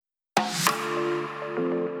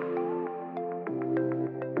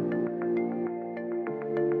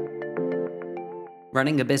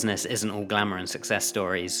Running a business isn't all glamour and success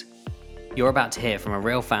stories. You're about to hear from a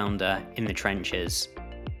real founder in the trenches.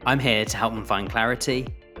 I'm here to help them find clarity,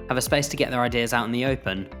 have a space to get their ideas out in the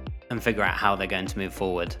open, and figure out how they're going to move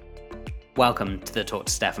forward. Welcome to the Talk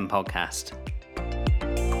to Stefan podcast.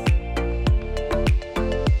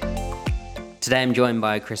 Today I'm joined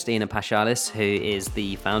by Christina Paschalis, who is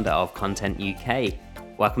the founder of Content UK.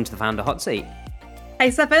 Welcome to the Founder Hot Seat.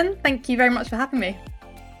 Hey Stefan, thank you very much for having me.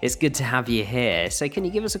 It's good to have you here. So can you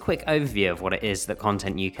give us a quick overview of what it is that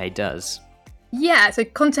Content UK does? Yeah, so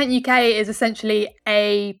Content UK is essentially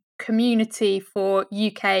a community for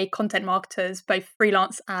UK content marketers, both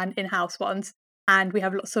freelance and in-house ones. And we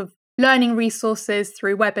have lots of learning resources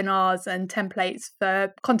through webinars and templates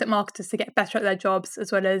for content marketers to get better at their jobs,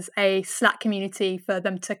 as well as a Slack community for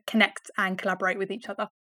them to connect and collaborate with each other.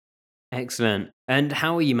 Excellent. And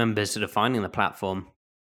how are you members sort of finding the platform?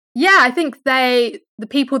 Yeah, I think the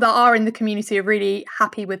people that are in the community are really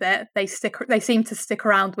happy with it. They seem to stick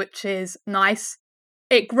around, which is nice.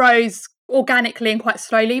 It grows organically and quite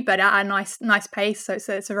slowly, but at a nice pace. So it's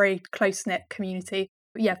a very close-knit community.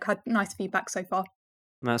 But yeah, I've had nice feedback so far.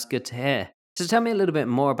 That's good to hear. So tell me a little bit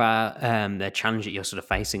more about the challenge that you're sort of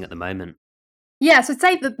facing at the moment. Yeah, so I'd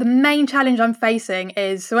say that the main challenge I'm facing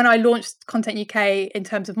is when I launched Content UK in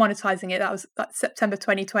terms of monetizing it, that was September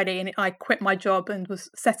 2020, and I quit my job and was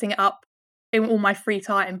setting it up in all my free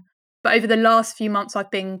time. But over the last few months, I've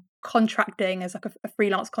been contracting as like a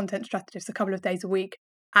freelance content strategist a couple of days a week.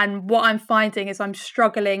 And what I'm finding is I'm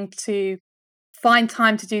struggling to find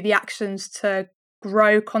time to do the actions to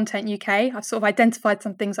grow Content UK. I've sort of identified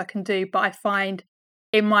some things I can do, but I find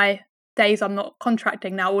in my days I'm not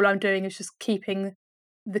contracting now, all I'm doing is just keeping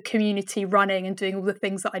the community running and doing all the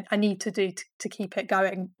things that I need to do to keep it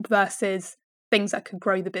going versus things that could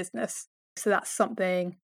grow the business. So that's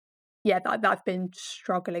something, that I've been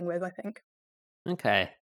struggling with, I think. Okay.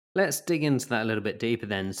 Let's dig into that a little bit deeper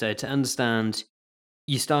then. So to understand,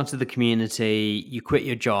 you started the community, you quit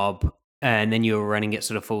your job, and then you were running it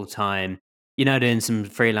sort of full time. You're now doing some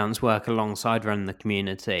freelance work alongside running the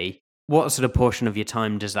community. What sort of portion of your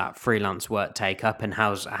time does that freelance work take up, and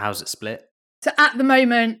how's it split? So at the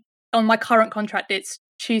moment, on my current contract, it's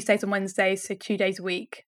Tuesdays and Wednesdays, so 2 days a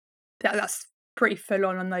week. That's pretty full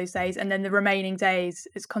on those days. And then the remaining days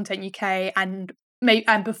is Content UK, and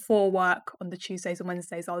before work on the Tuesdays and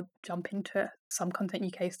Wednesdays, I'll jump into some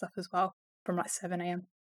Content UK stuff as well from like 7 a.m.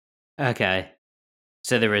 Okay.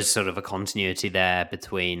 So there is sort of a continuity there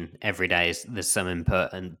between every day. There's some input,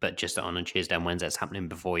 but just on a Tuesday and Wednesday, it's happening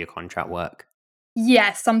before your contract work.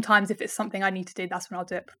 Yeah, sometimes if it's something I need to do, that's when I'll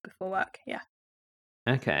do it before work. Yeah.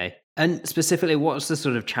 Okay. And specifically, what's the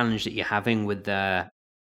sort of challenge that you're having with the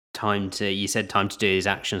you said time to do these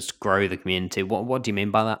actions to grow the community. What do you mean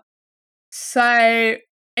by that? So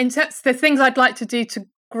in terms the things I'd like to do to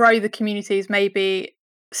grow the community is maybe,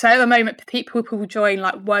 so at the moment people join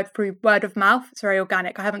like word of mouth. It's very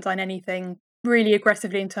organic. I haven't done anything really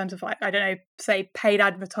aggressively in terms of like, I don't know, say paid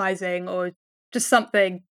advertising or just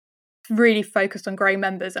something really focused on growing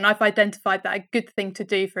members. And I've identified that a good thing to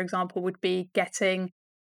do, for example, would be getting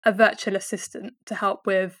a virtual assistant to help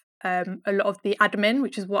with a lot of the admin,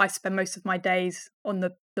 which is what I spend most of my days on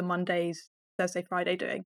the Mondays, Thursday, Friday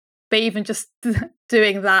doing. But even just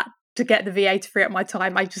doing that to get the VA to free up my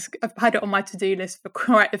time, I've had it on my to-do list for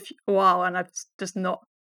quite a while, and I've just not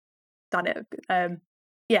done it. And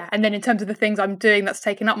then in terms of the things I'm doing that's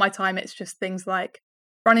taking up my time, it's just things like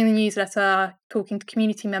running the newsletter, talking to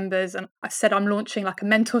community members, and I said I'm launching like a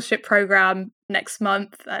mentorship program next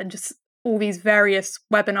month, and just all these various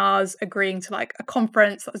webinars, agreeing to like a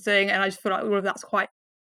conference that I was doing, and I just feel like all of that's quite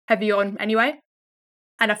heavy on anyway.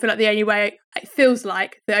 And I feel like it feels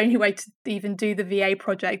like the only way to even do the VA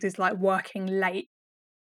project is like working late.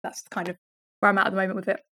 That's kind of where I'm at the moment with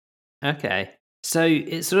it. Okay. So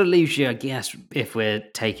it sort of leaves you, I guess, if we're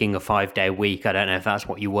taking a 5-day week, I don't know if that's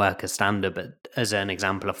what you work as standard, but as an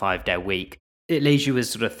example, a 5-day week, it leaves you with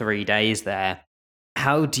sort of 3 days there.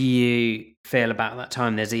 How do you feel about that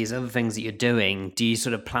time? There's these other things that you're doing. Do you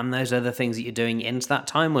sort of plan those other things that you're doing into that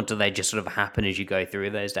time, or do they just sort of happen as you go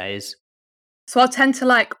through those days? So I'll tend to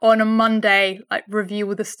like on a Monday, like review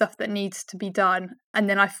all the stuff that needs to be done. And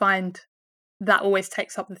then I find that always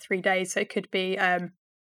takes up the 3 days. So it could be,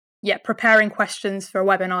 preparing questions for a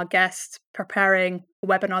webinar guest, preparing a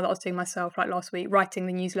webinar that I was doing myself like last week, writing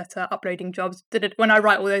the newsletter, uploading jobs. When I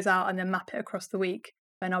write all those out and then map it across the week,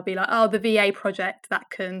 then I'll be like, oh, the VA project, I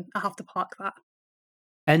have to park that.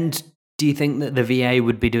 And do you think that the VA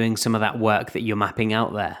would be doing some of that work that you're mapping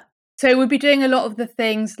out there? So we'll be doing a lot of the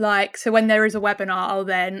things like, so when there is a webinar, I'll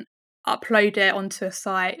then upload it onto a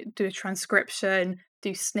site, do a transcription,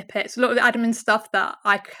 do snippets, a lot of the admin stuff that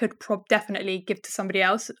I could definitely give to somebody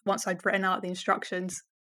else once I'd written out the instructions.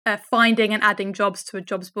 Finding and adding jobs to a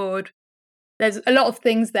jobs board. There's a lot of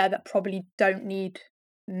things there that probably don't need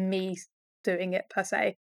me doing it per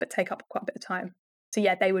se, but take up quite a bit of time. So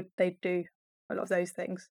yeah, they'd do a lot of those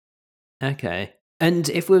things. Okay. And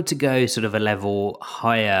if we were to go sort of a level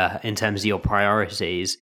higher in terms of your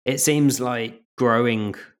priorities, it seems like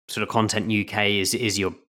growing sort of Content UK is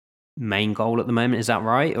your main goal at the moment. Is that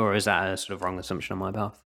right? Or is that a sort of wrong assumption on my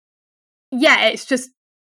behalf? Yeah, it's just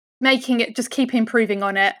making it, just keep improving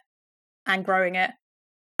on it and growing it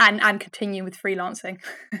and continue with freelancing.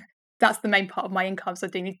 That's the main part of my income. So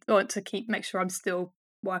I want to make sure I'm still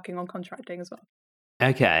working on contracting as well.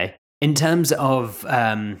 Okay. In terms of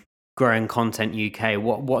growing Content UK,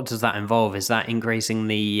 what does that involve? Is that increasing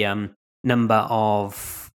the number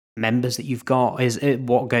of members that you've got? Is it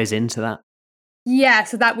what goes into that? Yeah,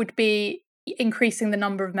 so that would be increasing the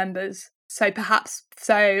number of members. So perhaps,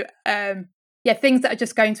 things that are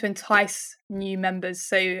just going to entice new members.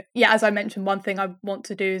 So yeah, as I mentioned, one thing I want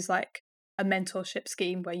to do is like a mentorship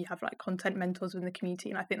scheme where you have like content mentors within the community,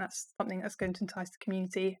 and I think that's something that's going to entice the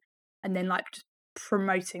community. And then like just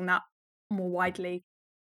promoting that more widely.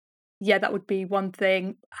 Yeah, that would be one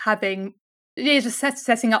thing. Setting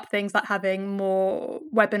up things like having more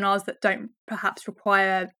webinars that don't perhaps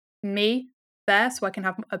require me there, so I can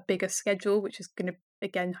have a bigger schedule, which is going to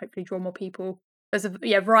again hopefully draw more people. There's a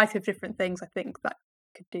variety of different things I think that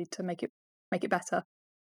could do to make it better.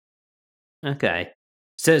 Okay.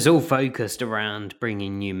 So it's all focused around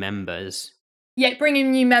bringing new members. Yeah,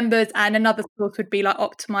 bringing new members, and another source would be like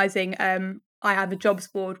optimizing. I have a jobs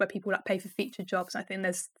board where people like pay for featured jobs. I think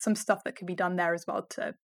there's some stuff that could be done there as well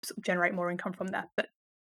to sort of generate more income from there. But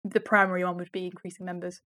the primary one would be increasing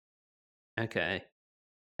members. Okay.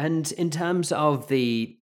 And in terms of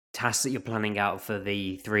the tasks that you're planning out for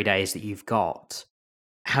the 3 days that you've got,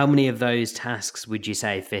 how many of those tasks would you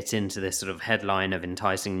say fit into this sort of headline of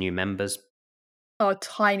enticing new members? Oh,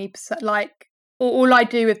 tiny percent. Like all I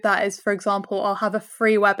do with that is, for example, I'll have a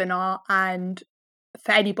free webinar and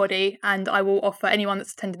for anybody, and I will offer anyone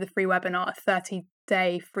that's attended the free webinar a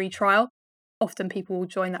 30-day free trial. Often people will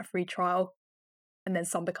join that free trial and then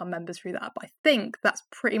some become members through that. But I think that's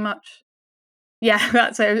pretty much,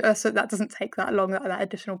 yeah, so that doesn't take that long, that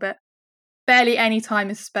additional bit. Barely any time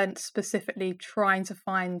is spent specifically trying to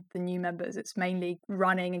find the new members. It's mainly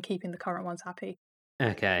running and keeping the current ones happy.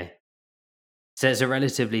 Okay. So it's a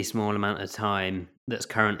relatively small amount of time that's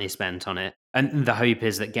currently spent on it. And the hope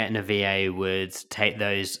is that getting a VA would take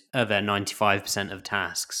those other 95% of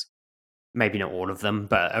tasks, maybe not all of them,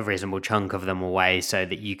 but a reasonable chunk of them away so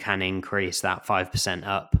that you can increase that 5%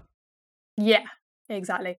 up. Yeah,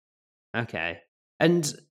 exactly. Okay.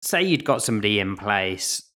 And say you'd got somebody in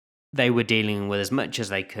place, they were dealing with as much as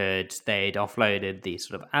they could, they'd offloaded the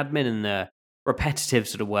sort of admin and the repetitive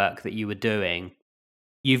sort of work that you were doing.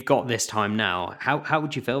 You've got this time now. How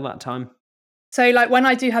would you fill that time? So, like when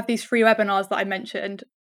I do have these free webinars that I mentioned,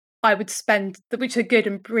 I would spend, which are good,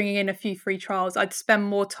 and bringing in a few free trials, I'd spend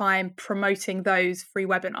more time promoting those free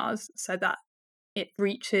webinars so that it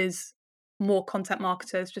reaches more content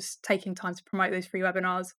marketers, just taking time to promote those free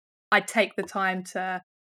webinars. I'd take the time to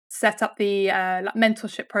set up the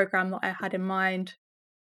mentorship program that I had in mind.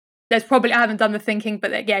 I haven't done the thinking,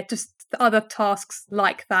 but yeah, just other tasks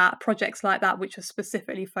like that, projects like that, which are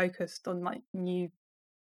specifically focused on like new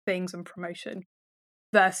things and promotion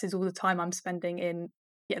versus all the time I'm spending in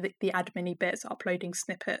the admin-y bits, uploading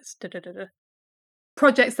snippets,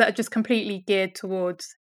 projects that are just completely geared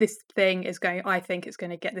towards this thing I think it's going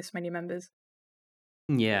to get this many members.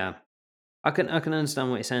 Yeah. I can understand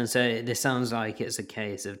what you're saying. So this sounds like it's a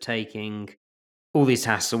case of taking all these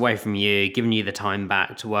tasks away from you, giving you the time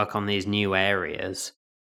back to work on these new areas.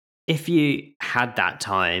 If you had that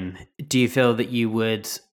time, do you feel that you would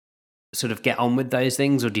sort of get on with those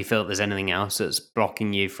things, or do you feel that there's anything else that's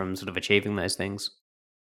blocking you from sort of achieving those things?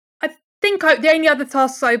 I think the only other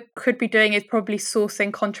tasks I could be doing is probably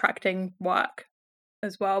sourcing contracting work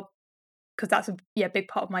as well, because that's a big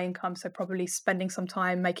part of my income. So probably spending some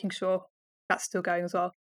time making sure that's still going as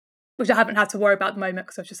well, which I haven't had to worry about at the moment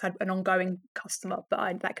because I've just had an ongoing customer,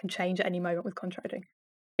 but that can change at any moment with contracting.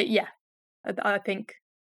 But yeah, I think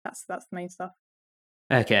that's the main stuff.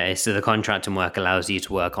 Okay, so the contracting work allows you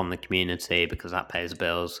to work on the community because that pays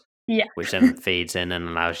bills, Yeah. which then feeds in and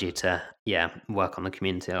allows you to, work on the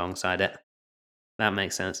community alongside it. That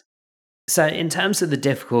makes sense. So, in terms of the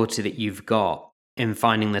difficulty that you've got in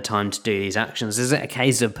finding the time to do these actions, is it a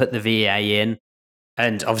case of put the VA in?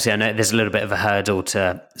 And obviously, I know there's a little bit of a hurdle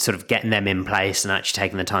to sort of getting them in place and actually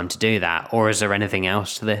taking the time to do that. Or is there anything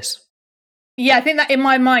else to this? Yeah, I think that in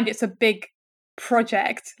my mind it's a big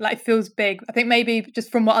project. Like it feels big. I think maybe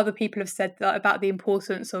just from what other people have said about the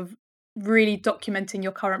importance of really documenting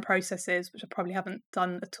your current processes, which I probably haven't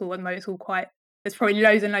done at all. At the moment, it's all quite. There's probably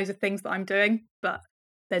loads and loads of things that I'm doing, but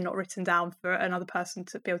they're not written down for another person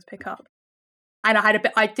to be able to pick up. And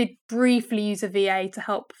I did briefly use a VA to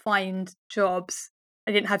help find jobs.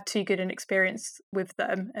 I didn't have too good an experience with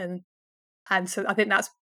them, and so I think that's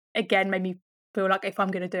again made me feel like if I'm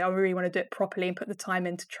going to do it, I really want to do it properly and put the time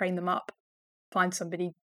in to train them up, find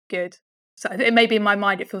somebody good. So it maybe in my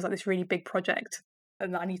mind it feels like this really big project,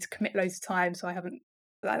 and that I need to commit loads of time. So I haven't.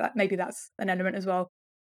 Maybe that's an element as well.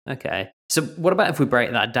 Okay. So what about if we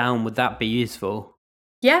break that down? Would that be useful?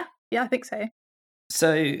 Yeah, yeah, I think so.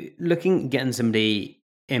 So looking at getting somebody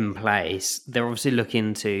in place, they're obviously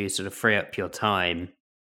looking to sort of free up your time.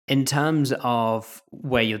 In terms of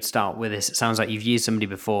where you'd start with this, it sounds like you've used somebody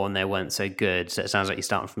before and they weren't so good. So it sounds like you're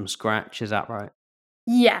starting from scratch. Is that right?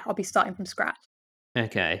 Yeah, I'll be starting from scratch.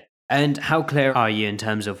 Okay. And how clear are you in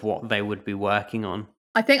terms of what they would be working on?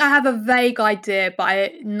 I think I have a vague idea,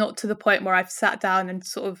 but not to the point where I've sat down and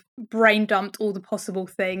sort of brain dumped all the possible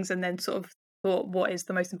things and then sort of thought what is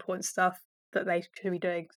the most important stuff that they should be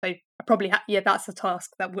doing. So I probably, yeah, that's a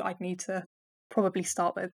task that I'd need to probably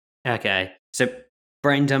start with. Okay. So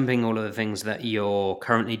brain dumping all of the things that you're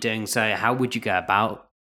currently doing. So how would you go about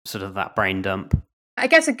sort of that brain dump? I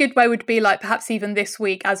guess a good way would be like perhaps even this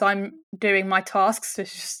week as I'm doing my tasks,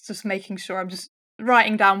 just making sure I'm just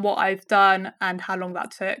writing down what I've done and how long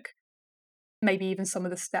that took. Maybe even some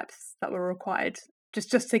of the steps that were required,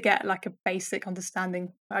 just to get like a basic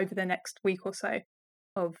understanding over the next week or so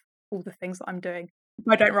of all the things that I'm doing. If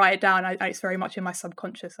I don't write it down, it's very much in my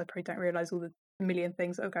subconscious. I probably don't realize all the million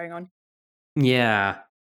things that are going on. Yeah.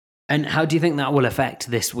 And how do you think that will affect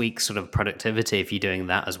this week's sort of productivity if you're doing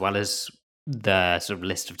that as well as the sort of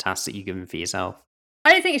list of tasks that you've given for yourself?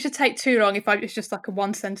 I don't think it should take too long if it's just like a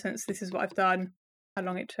one sentence, this is what I've done, how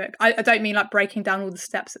long it took. I don't mean like breaking down all the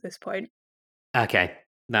steps at this point. Okay,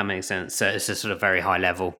 that makes sense. So it's a sort of very high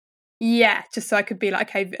level. Yeah, just so I could be like,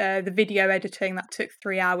 okay, the video editing that took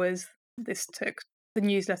 3 hours. The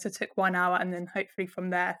newsletter took 1 hour, and then hopefully from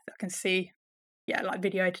there I can see, yeah, like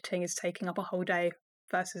video editing is taking up a whole day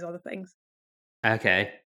versus other things.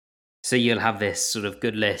 Okay. So you'll have this sort of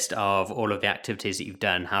good list of all of the activities that you've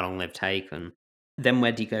done, how long they've taken. Then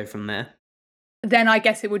where do you go from there? Then I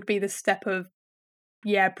guess it would be the step of,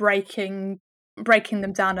 yeah, breaking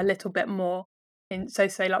them down a little bit more. And so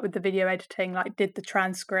say like with the video editing, like did the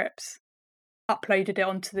transcripts, uploaded it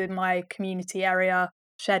onto my community area,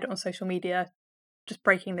 shared it on social media, just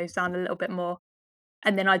breaking those down a little bit more,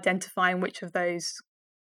 and then identifying which of those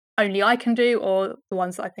only I can do or the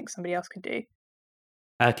ones that I think somebody else could do.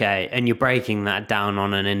 Okay, and you're breaking that down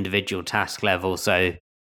on an individual task level. So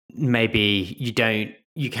maybe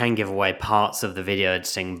you can give away parts of the video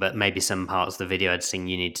editing, but maybe some parts of the video editing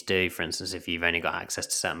you need to do, for instance, if you've only got access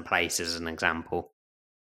to certain places, as an example.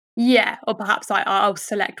 Yeah, or perhaps I'll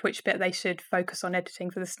select which bit they should focus on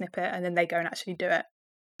editing for the snippet, and then they go and actually do it.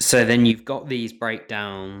 So then you've got these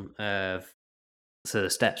breakdown of sort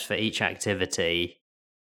of steps for each activity.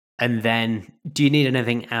 And then do you need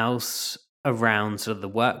anything else around sort of the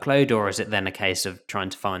workload, or is it then a case of trying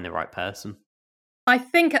to find the right person? I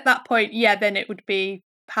think at that point, yeah, then it would be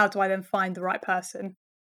how do I then find the right person?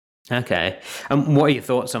 Okay. And what are your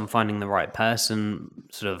thoughts on finding the right person?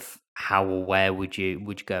 Sort of how or where would you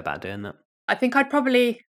go about doing that? I think I'd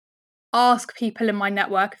probably ask people in my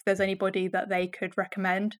network if there's anybody that they could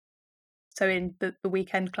recommend. So in the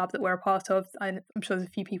weekend club that we're a part of, I'm sure there's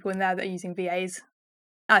a few people in there that are using VAs.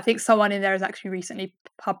 I think someone in there has actually recently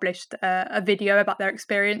published a video about their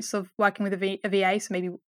experience of working with a VA. So maybe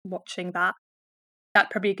watching that. That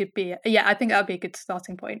probably could be, yeah, I think that would be a good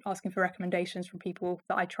starting point, asking for recommendations from people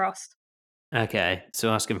that I trust. Okay.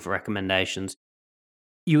 So asking for recommendations.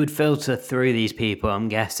 You would filter through these people, I'm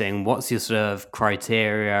guessing. What's your sort of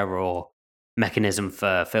criteria or mechanism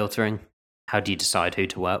for filtering? How do you decide who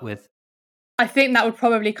to work with? I think that would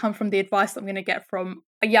probably come from the advice that I'm going to get from,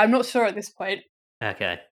 yeah, I'm not sure at this point.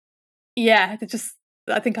 Okay. Yeah,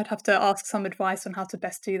 I think I'd have to ask some advice on how to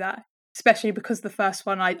best do that, especially because the first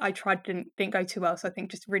one I tried didn't go too well. So I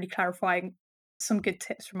think just really clarifying some good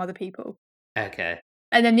tips from other people. Okay.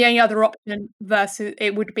 And then the only other option versus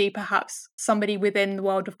it would be perhaps somebody within the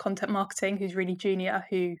world of content marketing who's really junior,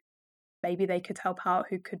 who maybe they could help out,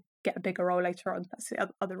 who could get a bigger role later on. That's the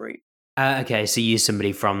other route. Okay. So use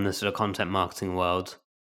somebody from the sort of content marketing world.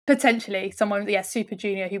 Potentially someone, yeah, super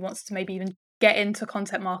junior who wants to maybe even get into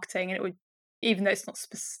content marketing, and it would, even though it's not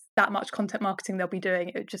that much content marketing they'll be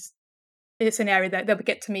doing, it's an area that they'll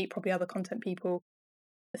get to meet probably other content people.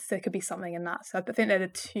 So there could be something in that. So I think they're the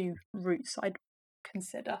two routes I'd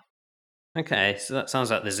consider. Okay, so that sounds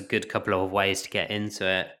like there's a good couple of ways to get into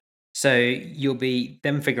it. So you'll be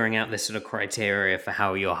then figuring out this sort of criteria for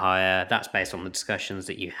how you'll hire. That's based on the discussions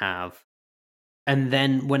that you have. And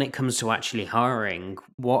then when it comes to actually hiring,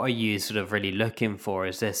 what are you sort of really looking for?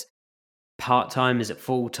 Is this part time? Is it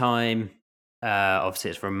full time?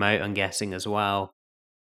 Obviously, it's remote, I'm guessing, as well.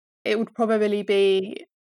 It would probably be,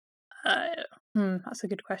 uh, that's a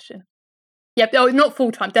good question. Yeah, not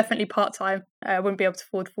full time, definitely part time. I wouldn't be able to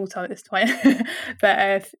afford full time at this point,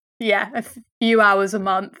 but yeah, a few hours a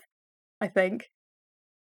month, I think.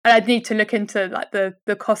 And I'd need to look into like the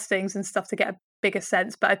costings and stuff to get a bigger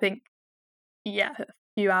sense. But I think, yeah, a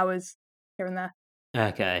few hours here and there.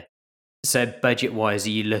 Okay. So budget wise,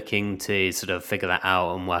 are you looking to sort of figure that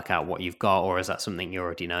out and work out what you've got, or is that something you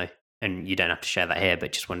already know? And you don't have to share that here,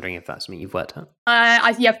 but just wondering if that's something you've worked out. Yeah,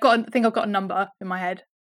 I think I've got a number in my head.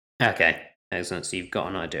 Okay, excellent. So you've got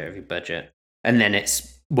an idea of your budget, and then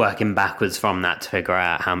it's working backwards from that to figure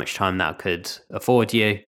out how much time that could afford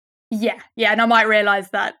you. Yeah, and I might realise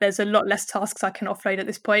that there's a lot less tasks I can offload at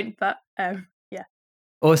this point, but yeah.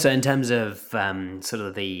 Also, in terms of sort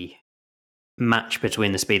of the match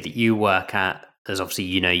between the speed that you work at, there's obviously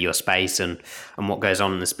your space and what goes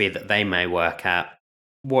on in the speed that they may work at.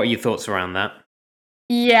 What are your thoughts around that?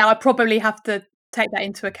 Yeah, I probably have to take that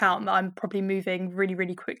into account that I'm probably moving really,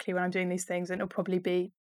 really quickly when I'm doing these things, and it'll probably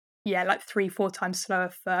be, yeah, like 3, 4 times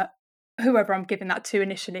slower for whoever I'm giving that to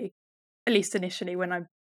initially, at least initially when I'm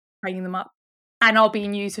training them up. And I'll be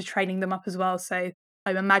new to training them up as well, so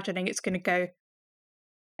I'm imagining it's going to go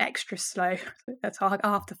extra slow. That's how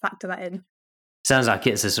I'll have to factor that in. Sounds like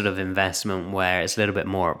it's a sort of investment where it's a little bit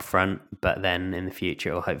more upfront, but then in the future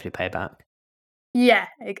it'll hopefully pay back. Yeah,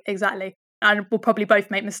 exactly. And we'll probably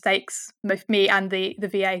both make mistakes, both me and the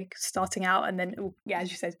VA starting out, and then it will, yeah,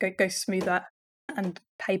 as you said, go smoother and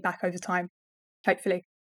pay back over time, hopefully.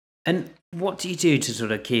 And what do you do to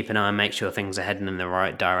sort of keep an eye and make sure things are heading in the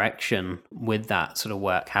right direction with that sort of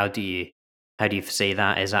work? How do you foresee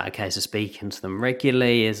that? Is that a case of speaking to them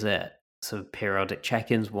regularly? Is it sort of periodic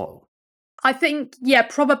check-ins? What? I think, yeah,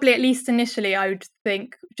 probably at least initially, I would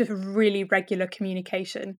think just really regular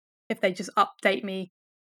communication. If they just update me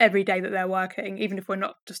every day that they're working, even if we're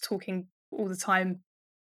not just talking all the time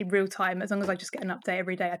in real time, as long as I just get an update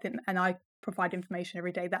every day, I think, and I provide information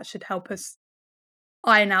every day, that should help us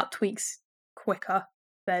iron out tweaks quicker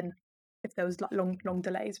than if there was like long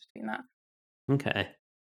delays between that. Okay.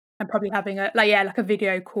 And probably having a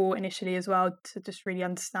video call initially as well to just really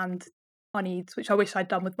understand our needs, which I wish I'd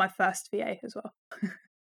done with my first VA as well.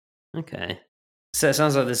 Okay. So it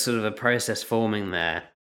sounds like there's sort of a process forming there.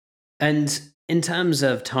 And in terms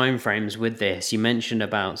of timeframes with this, you mentioned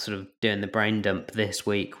about sort of doing the brain dump this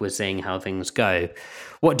week. We're seeing how things go.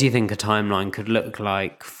 What do you think a timeline could look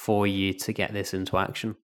like for you to get this into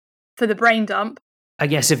action? For the brain dump, I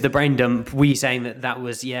guess if the brain dump, were you saying that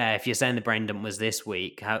was, yeah, if you're saying the brain dump was this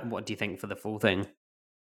week, what do you think for the full thing?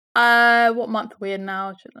 what month are we in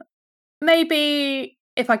now? Maybe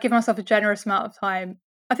if I give myself a generous amount of time,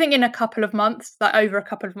 I think in a couple of months, like over a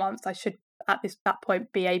couple of months, I should at that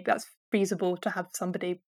point be able, that's feasible to have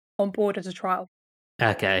somebody on board as a trial.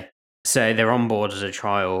 Okay. So they're on board as a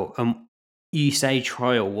trial. You say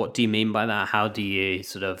trial, what do you mean by that? How do you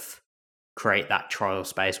sort of create that trial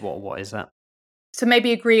space? What is that? So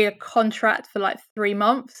maybe agree a contract for like 3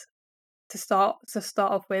 months to start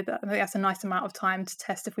off with. I think that's a nice amount of time to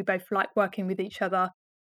test if we both like working with each other,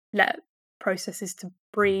 let processes to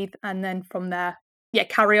breathe, and then from there, yeah,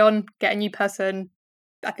 carry on, get a new person.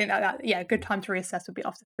 I think that yeah, a good time to reassess would be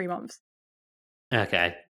after 3 months.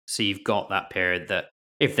 Okay. So you've got that period that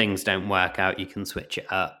if things don't work out, you can switch it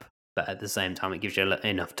up, but at the same time, it gives you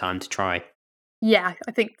enough time to try. Yeah,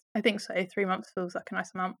 I think so. 3 months feels like a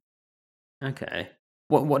nice amount. Okay.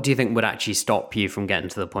 What do you think would actually stop you from getting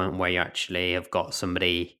to the point where you actually have got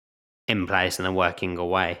somebody in place and they're working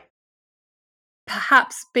away?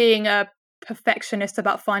 Perhaps being a perfectionist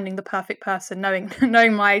about finding the perfect person, knowing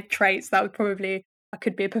knowing my traits, that would probably, I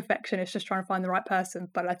could be a perfectionist just trying to find the right person.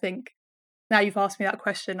 But I think now you've asked me that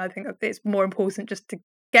question, I think that it's more important just to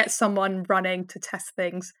get someone running to test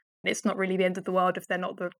things. It's not really the end of the world if they're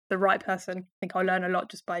not the right person. I think I'll learn a lot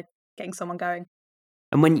just by getting someone going.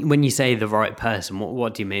 And when you say the right person,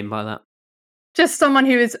 what do you mean by that? Just someone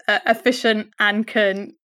who is efficient and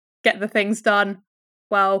can get the things done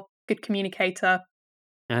well, good communicator.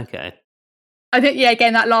 Okay. I think, yeah,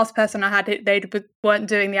 again, that last person I had, weren't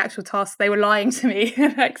doing the actual tasks. They were lying to me,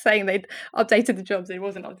 like saying they'd updated the jobs. It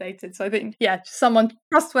wasn't updated. So I think, yeah, just someone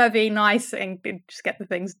trustworthy, nice, and just get the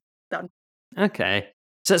things done. Okay.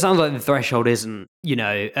 So it sounds like the threshold isn't,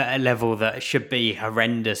 at a level that should be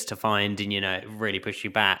horrendous to find and, really push you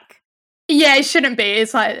back. Yeah, it shouldn't be.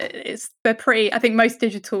 It's like they're pretty. I think most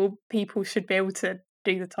digital people should be able to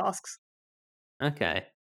do the tasks. Okay.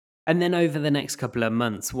 And then over the next couple of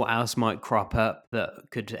months, what else might crop up that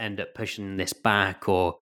could end up pushing this back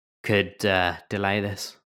or could delay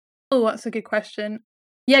this? Oh, that's a good question.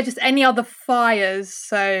 Yeah, just any other fires.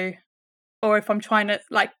 So, or if I'm trying to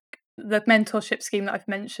like the mentorship scheme that I've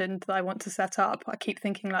mentioned that I want to set up, I keep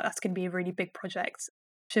thinking like that's going to be a really big project.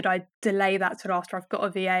 Should I delay that till after I've got a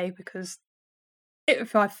VA? Because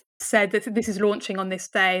if I've said that this is launching on this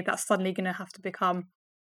day, that's suddenly going to have to become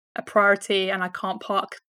a priority, and I can't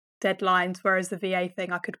park deadlines. Whereas the VA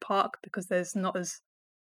thing, I could park because it's not going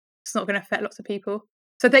to affect lots of people.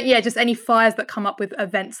 So that yeah, just any fires that come up with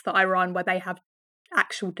events that I run where they have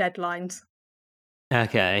actual deadlines.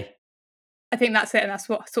 Okay. I think that's it, and that's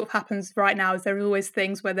what sort of happens right now. Is there are always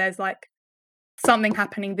things where there's like something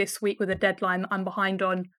happening this week with a deadline that I'm behind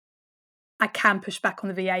on. I can push back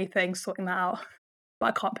on the VA thing, sorting that out, but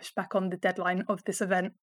I can't push back on the deadline of this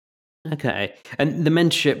event. Okay. And the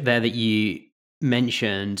mentorship there that you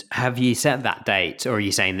mentioned, have you set that date or are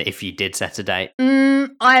you saying that if you did set a date?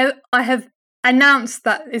 I have announced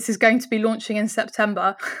that this is going to be launching in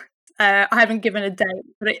September. I haven't given a date,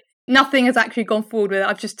 but nothing has actually gone forward with it.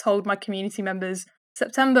 I've just told my community members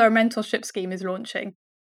September a mentorship scheme is launching,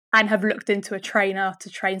 and have looked into a trainer to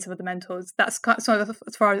train some of the mentors. That's sort of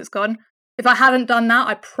as far as it's gone. If I hadn't done that,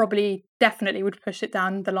 I probably definitely would push it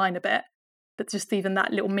down the line a bit. But just even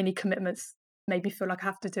that little mini commitments made me feel like I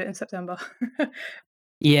have to do it in September.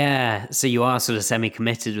 Yeah. So you are sort of semi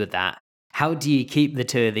committed with that. How do you keep the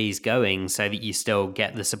two of these going so that you still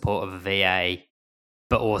get the support of a VA,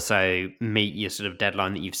 but also meet your sort of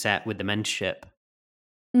deadline that you've set with the mentorship?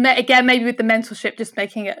 Again, maybe with the mentorship, just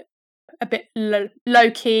making it a bit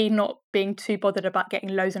low key, not being too bothered about getting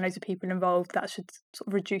loads and loads of people involved. That should sort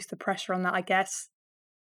of reduce the pressure on that, I guess.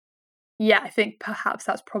 Yeah, I think perhaps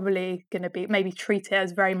that's probably going to be maybe treat it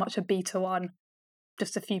as very much a beta one,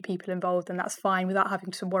 just a few people involved, and that's fine without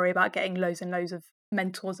having to worry about getting loads and loads of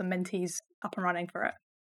mentors and mentees up and running for it.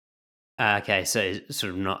 Okay, so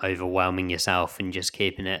sort of not overwhelming yourself and just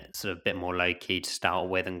keeping it sort of a bit more low key to start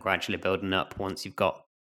with and gradually building up once you've got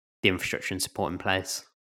the infrastructure and support in place.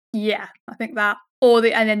 Yeah, I think that.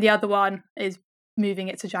 And then the other one is moving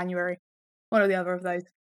it to January. One or the other of those.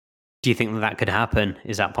 Do you think that that could happen?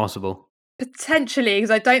 Is that possible? Potentially,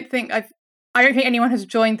 because I don't think anyone has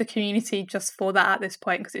joined the community just for that at this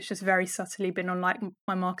point, because it's just very subtly been on like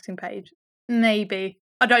my marketing page. Maybe.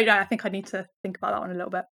 I don't know. I think I need to think about that one a little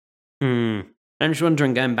bit. Hmm. I'm just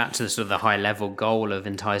wondering, going back to the sort of the high level goal of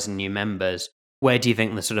enticing new members, where do you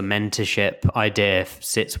think the sort of mentorship idea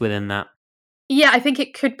sits within that? Yeah, I think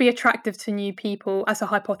it could be attractive to new people as a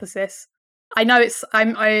hypothesis. I know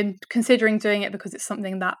I'm considering doing it because it's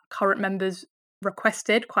something that current members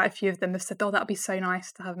requested. Quite a few of them have said, "Oh, that would be so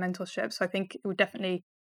nice to have mentorship." So I think it would definitely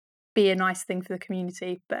be a nice thing for the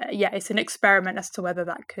community. But yeah, it's an experiment as to whether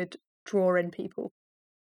that could draw in people.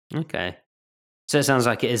 Okay. So it sounds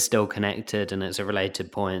like it is still connected and it's a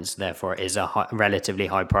related point, so therefore it is a relatively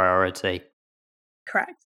high priority.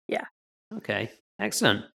 Correct. Yeah. Okay,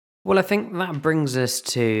 excellent. Well, I think that brings us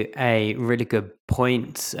to a really good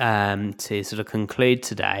point to sort of conclude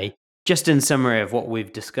today. Just in summary of what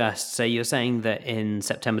we've discussed. So you're saying that in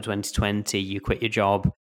September 2020, you quit your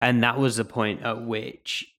job, and that was the point at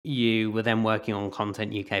which you were then working on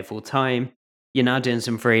Content UK full time. You're now doing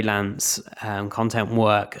some freelance content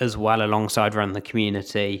work as well alongside running the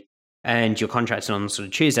community. And you're contracted on sort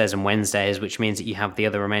of Tuesdays and Wednesdays, which means that you have the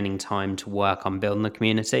other remaining time to work on building the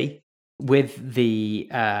community. With the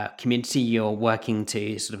community, you're working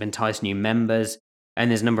to sort of entice new members. And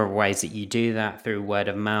there's a number of ways that you do that through word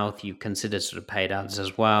of mouth. You consider sort of paid ads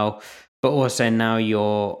as well. But also now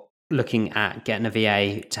you're looking at getting a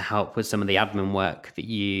VA to help with some of the admin work that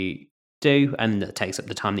you do and that takes up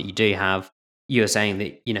the time that you do have. You're saying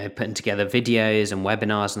that, putting together videos and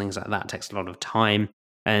webinars and things like that takes a lot of time.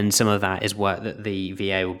 And some of that is work that the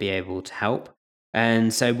VA will be able to help.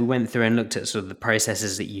 And so we went through and looked at sort of the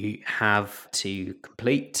processes that you have to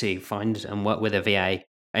complete to find and work with a VA.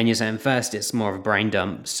 And you're saying first it's more of a brain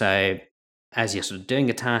dump. So as you're sort of doing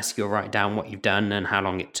a task, you'll write down what you've done and how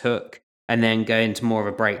long it took, and then go into more of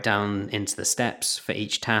a breakdown into the steps for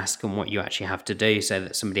each task and what you actually have to do so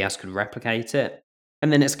that somebody else could replicate it.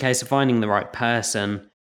 And then it's a case of finding the right person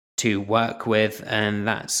to work with, and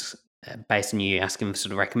that's based on you asking for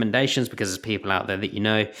sort of recommendations because there's people out there that you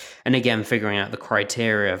know. And again, figuring out the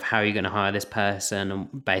criteria of how you're going to hire this person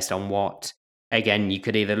and based on what. Again, you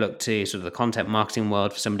could either look to sort of the content marketing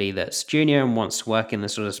world for somebody that's junior and wants to work in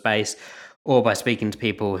this sort of space, or by speaking to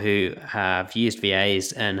people who have used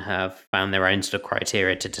VAs and have found their own sort of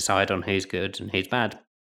criteria to decide on who's good and who's bad.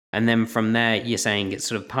 And then from there, you're saying it's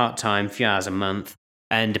sort of part-time, few hours a month,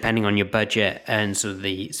 and depending on your budget and sort of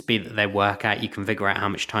the speed that they work at, you can figure out how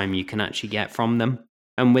much time you can actually get from them.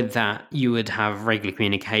 And with that, you would have regular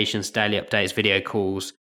communications, daily updates, video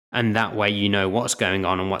calls, and that way you know what's going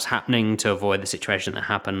on and what's happening to avoid the situation that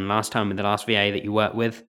happened last time with the last VA that you worked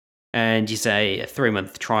with. And you say a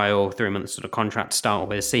 3-month trial, 3-month sort of contract to start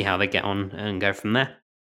with, see how they get on and go from there.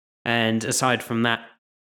 And aside from that,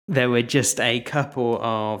 there were just a couple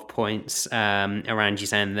of points around you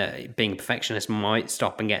saying that being a perfectionist might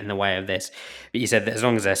stop and get in the way of this. But you said that as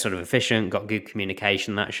long as they're sort of efficient, got good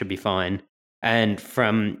communication, that should be fine. And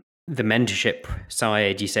from the mentorship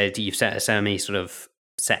side, you said you've set a semi sort of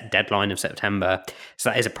set deadline of September. So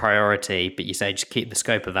that is a priority, but you say just keep the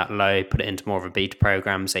scope of that low, put it into more of a beta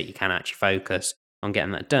program so that you can actually focus on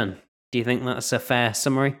getting that done. Do you think that's a fair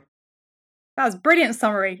summary? That was a brilliant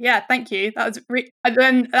summary. Yeah, thank you. That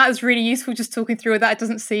was really useful just talking through that. It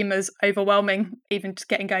doesn't seem as overwhelming, even just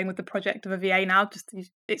getting going with the project of a VA now.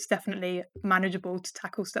 It's definitely manageable to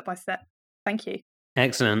tackle step by step. Thank you.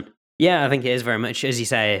 Excellent. Yeah, I think it is very much, as you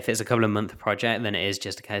say, if it's a couple of month project, then it is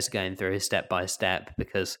just a case of going through step by step,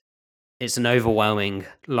 because it's an overwhelming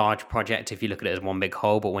large project if you look at it as one big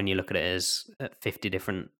whole, but when you look at it as 50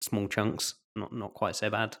 different small chunks, not quite so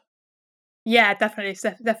bad. Yeah, definitely. It's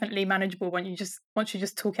definitely manageable once you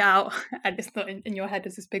just talk it out and it's not in your head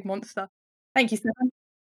as this big monster. Thank you, Stefan.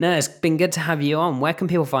 No, it's been good to have you on. Where can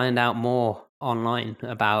people find out more online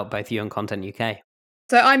about both you and Content UK?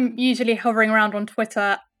 So I'm usually hovering around on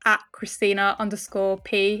Twitter at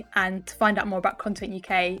Christina_P, and to find out more about Content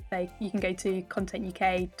UK, you can go to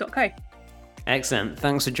contentuk.co. Excellent.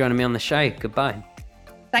 Thanks for joining me on the show. Goodbye.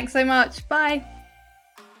 Thanks so much. Bye.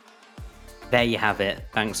 There you have it.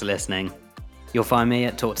 Thanks for listening. You'll find me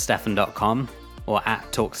at talktostefan.com or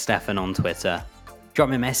at talktostefan on Twitter. Drop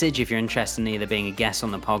me a message if you're interested in either being a guest on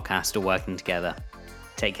the podcast or working together.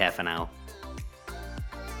 Take care for now.